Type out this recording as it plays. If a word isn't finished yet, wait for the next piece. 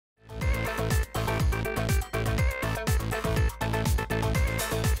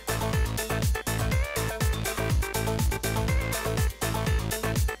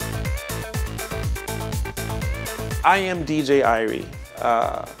I am DJ Irie.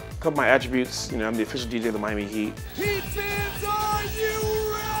 A couple of my attributes, I'm the official DJ of the Miami Heat. Heat fans, are you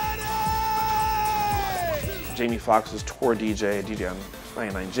ready? Jamie Foxx's tour DJ, DJ on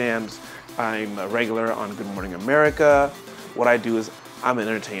 99 Jams. I'm a regular on Good Morning America. What I do is I'm an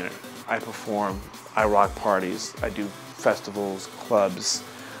entertainer. I perform, I rock parties, I do festivals, clubs,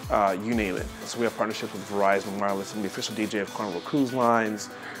 you name it. So we have partnerships with Verizon Wireless. I'm the official DJ of Carnival Cruise Lines.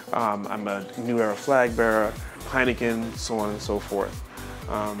 I'm a New Era flag bearer, Heineken, so on and so forth.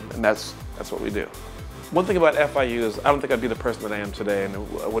 And that's what we do. One thing about FIU is I don't think I'd be the person that I am today, and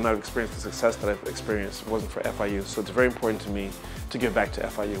I would not have experienced the success that I've experienced if it wasn't for FIU. So it's very important to me to give back to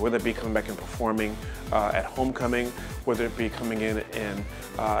FIU, whether it be coming back and performing at homecoming, whether it be coming in and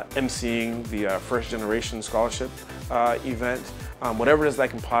emceeing the first generation scholarship event. Whatever it is that I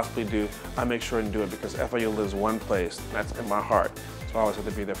can possibly do, I make sure and do it because FIU lives one place, and that's in my heart. So I always have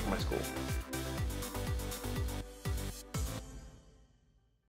to be there for my school.